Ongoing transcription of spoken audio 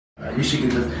You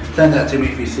should just send that to me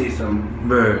if you see some.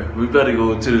 Bro, we better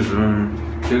go to this room.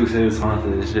 People say it's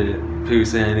haunted and shit. People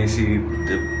saying they see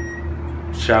the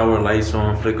shower lights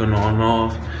on, flickering on and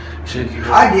off. Shit.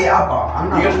 I did. I'm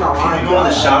not lying. You go in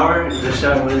the shower? The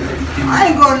shower, what is it? I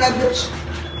ain't going in that bitch.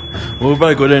 Well, we're about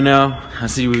to go there now. I'll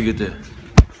see you when we get there.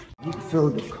 You can feel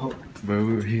the cold. Bro,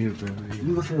 we were here, bro.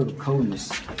 You can feel the coldness.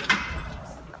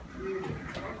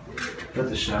 That's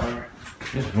the shower.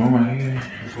 It's warm right here.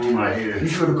 It's warm right here. You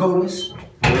feel the coldness?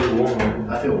 It's warm.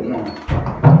 I feel warm.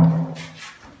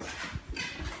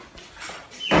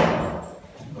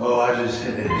 Oh, I just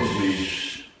hit it.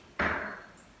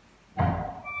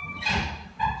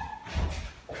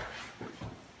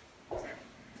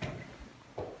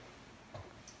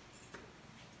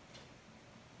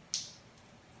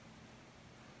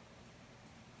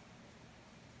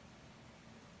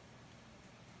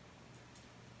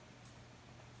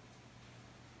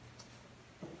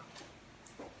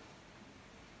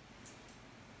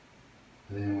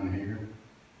 Does anyone hear?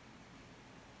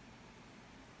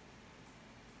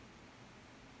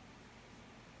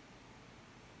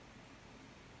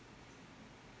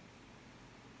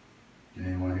 Can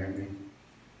anyone hear me?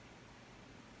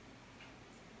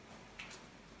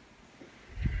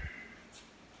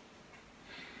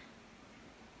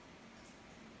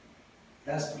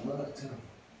 That's blood too.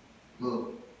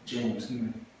 Look, James,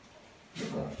 come here.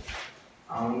 Look.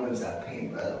 I don't know if that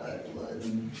paint red like blood,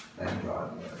 like dry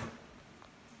blood.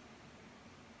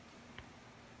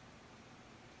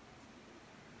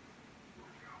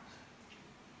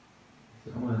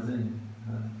 Someone's in.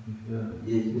 You feel it?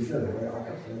 Yeah, you can feel it, right? I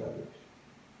can feel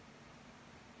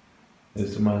that. If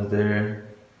somebody's there,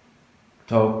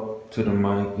 talk to the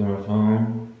mic on my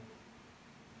phone.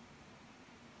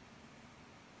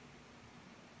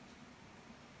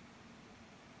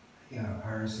 Yeah, I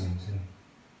heard something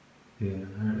too. Yeah,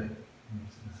 I heard it.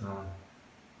 It's on.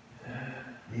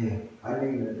 Yeah, I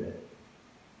didn't hear that.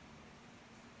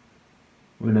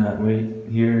 We're not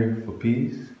here for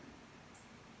peace.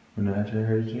 We're not trying to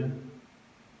hurt you.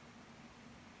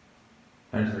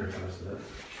 I just heard first up.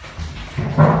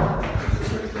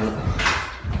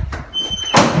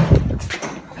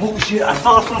 Oh shit, I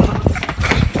saw something.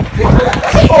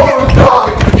 Oh my god!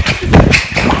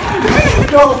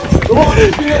 No! Oh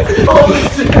shit! Oh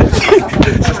shit!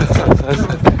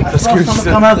 I saw something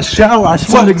come out of the shower, I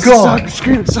swear to God!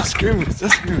 Stop screaming.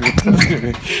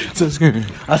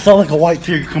 I saw like a white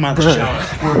figure come out of the shower.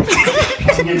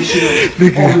 I'm getting shit.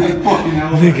 Nigga.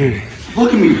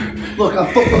 Look at me. Look,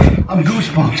 I'm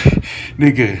goosebumped.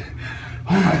 Nigga.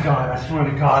 Oh my God, I swear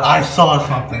to God, I saw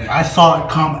something. I saw it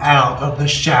come out of the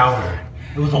shower.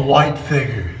 It was a white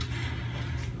figure.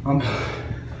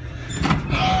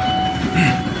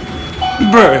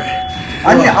 Bruh.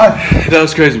 That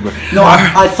was crazy, bro. No,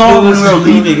 I saw it when we were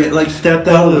leaving. It like stepped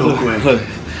out real quick. Look,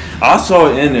 I saw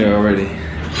it in there already.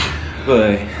 But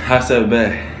like, I stepped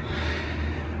back.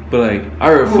 But like, I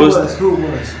heard footsteps. Who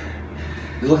was?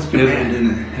 It looks He was bad,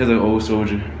 didn't it? like an old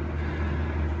soldier.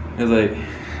 It was like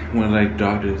one of like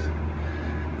doctors.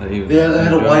 Like, Yeah, they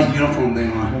had a white uniform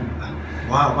thing on.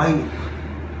 Wow, white.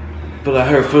 But I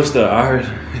heard footsteps. I heard.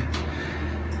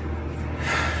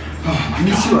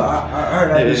 Me too. I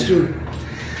heard that. It's true.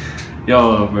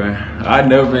 Yo, bro. I've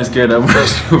never been scared that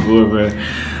much before, bro.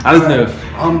 I just never.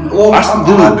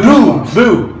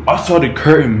 Dude, I saw the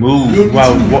curtain move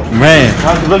while I ran.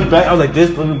 I was looking back. I was like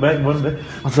this, looking back.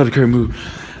 I saw the curtain move.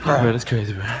 Bro, that's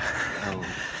crazy, bro.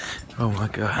 Oh my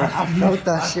God. I felt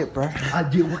that shit, bro.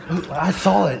 I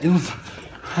saw it. It was.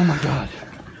 Oh my God.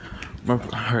 My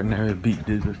heart never beat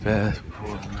this fast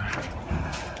before,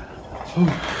 bro.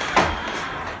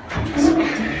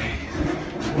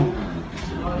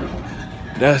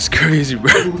 That's crazy,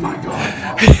 bro. Oh my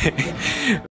God.